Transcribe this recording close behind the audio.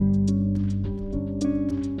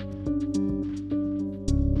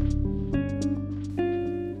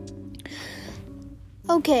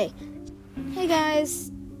Okay, hey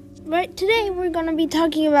guys, right today we're going to be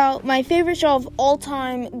talking about my favorite show of all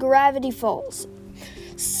time, Gravity Falls.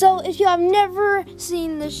 So if you have never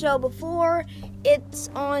seen this show before,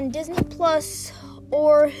 it's on Disney Plus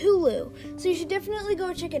or Hulu, so you should definitely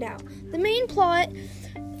go check it out. The main plot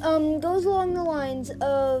goes along the lines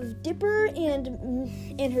of Dipper and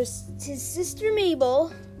his sister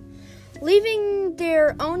Mabel leaving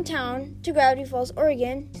their own town to Gravity Falls,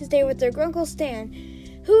 Oregon, to stay with their Grunkle Stan,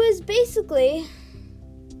 who is basically,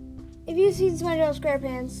 if you've seen SpongeBob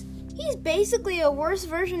SquarePants, he's basically a worse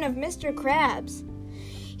version of Mr. Krabs.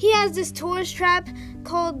 He has this tourist trap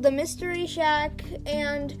called the Mystery Shack,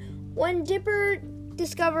 and when Dipper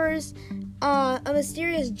discovers a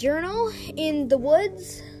mysterious journal in the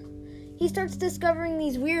woods, he starts discovering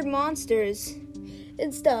these weird monsters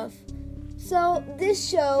and stuff. So this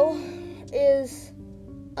show is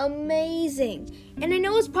amazing, and I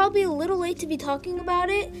know it's probably a little late to be talking about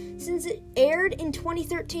it since it aired in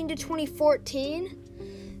 2013 to 2014.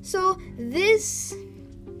 So this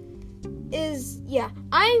is,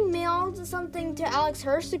 I mailed something to Alex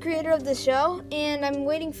Hirsch, the creator of the show, and I'm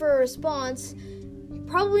waiting for a response.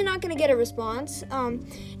 Probably not going to get a response. And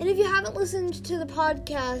if you haven't listened to the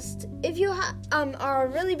podcast, if you are a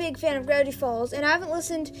really big fan of Gravity Falls and haven't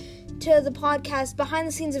listened to the podcast Behind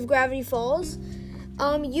the Scenes of Gravity Falls,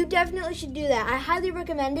 you definitely should do that. I highly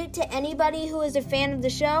recommend it to anybody who is a fan of the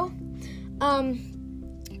show.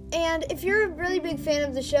 And if you're a really big fan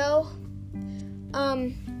of the show,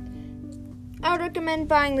 I would recommend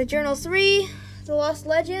buying the Journal 3, The Lost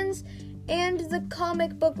Legends, and the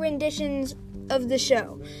comic book renditions of the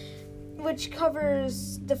show, which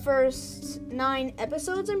covers the first 9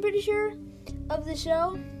 episodes, I'm pretty sure, of the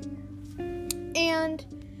show. And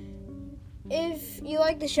if you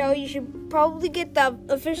like the show, you should probably get the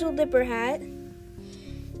official Dipper hat.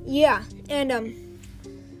 Yeah, and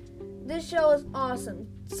this show is awesome.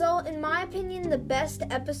 So, in my opinion, the best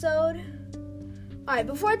episode... Alright,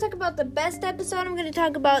 before I talk about the best episode, I'm going to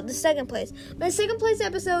talk about the second place. My second place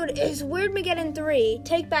episode is Weirdmageddon 3,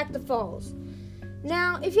 Take Back the Falls.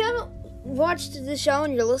 Now, if you haven't watched the show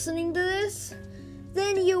and you're listening to this,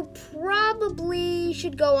 then you probably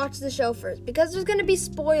should go watch the show first, because there's going to be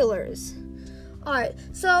spoilers. Alright,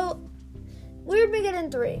 so,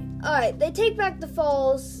 Weirdmageddon 3. Alright, they take back the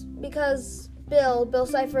falls because Bill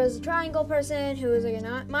Cipher is a triangle person who is like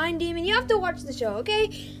a mind demon. You have to watch the show,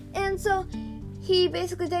 okay? And so, he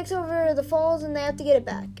basically takes over the falls and they have to get it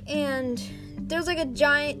back. And there's like a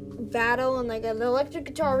giant battle and like an electric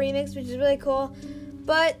guitar remix, which is really cool.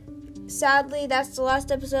 But sadly, that's the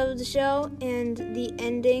last episode of the show, and the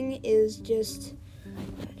ending is just...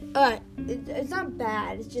 it's not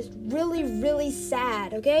bad. It's just really, really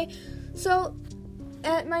sad, okay? So,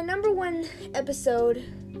 my number 1 episode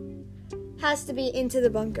has to be Into the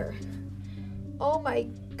Bunker. Oh my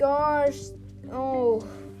gosh. Oh.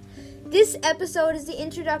 This episode is the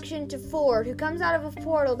introduction to Ford, who comes out of a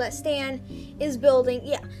portal that Stan is building.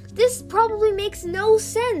 Yeah, this probably makes no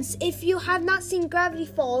sense if you have not seen Gravity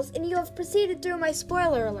Falls and you have proceeded through my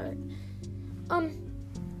spoiler alert.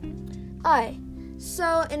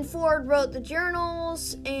 And Ford wrote the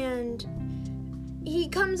journals, and he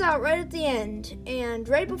comes out right at the end. And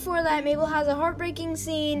right before that, Mabel has a heartbreaking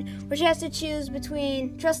scene where she has to choose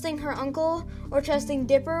between trusting her uncle or trusting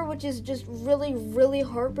Dipper, which is just really, really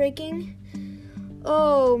heartbreaking.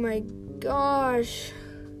 Oh my gosh.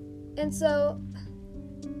 And so,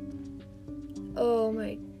 oh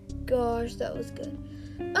my gosh, that was good.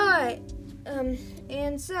 Alright,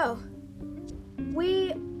 and so,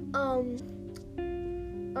 we,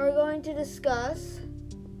 are going to discuss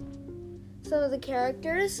some of the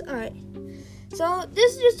characters. Alright, so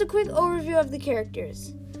this is just a quick overview of the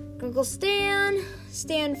characters. Uncle Stan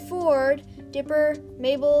Ford, Dipper,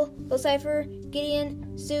 Mabel, Bill Cipher, Gideon,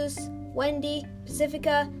 Seuss, Wendy,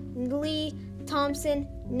 Pacifica, Lee, Thompson,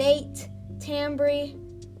 Nate, Tambry,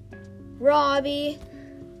 Robbie,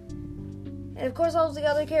 and of course all of the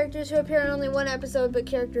other characters who appear in only 1 episode, but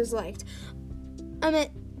characters liked. I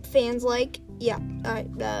meant fans like. Yeah, alright.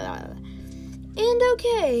 And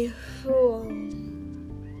okay.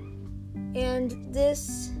 And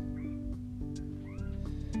this...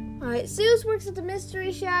 Alright, Seuss works at the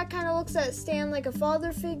Mystery Shack, kind of looks at Stan like a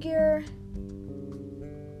father figure.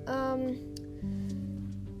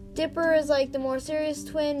 Dipper is like the more serious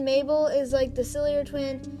twin. Mabel is like the sillier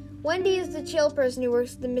twin. Wendy is the chill person who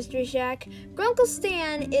works at the Mystery Shack. Grunkle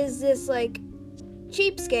Stan is this like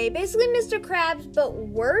cheapskate, basically Mr. Krabs, but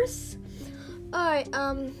worse. Alright,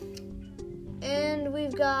 and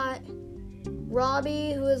we've got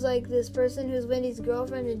Robbie, who is like this person who's Wendy's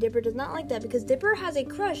girlfriend, and Dipper does not like that because Dipper has a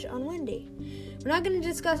crush on Wendy. We're not going to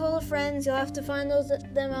discuss all the friends. You'll have to find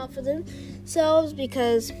them out for themselves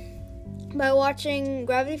because by watching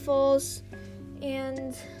Gravity Falls,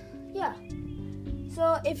 and yeah.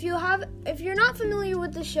 So if you're not familiar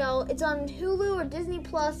with the show, it's on Hulu or Disney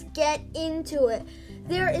Plus. Get into it.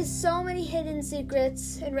 There is so many hidden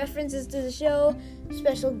secrets and references to the show,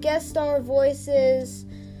 special guest star voices.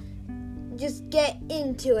 Just get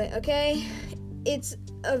into it, okay? It's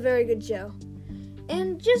a very good show.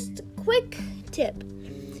 And just quick tip.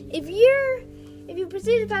 If you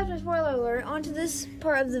proceed to pass my spoiler alert onto this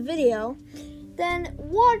part of the video, then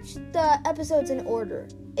watch the episodes in order.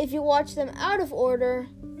 If you watch them out of order,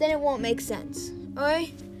 then it won't make sense.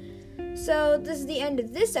 Alright? So this is the end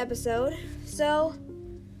of this episode. So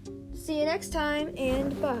see you next time,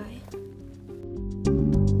 and bye.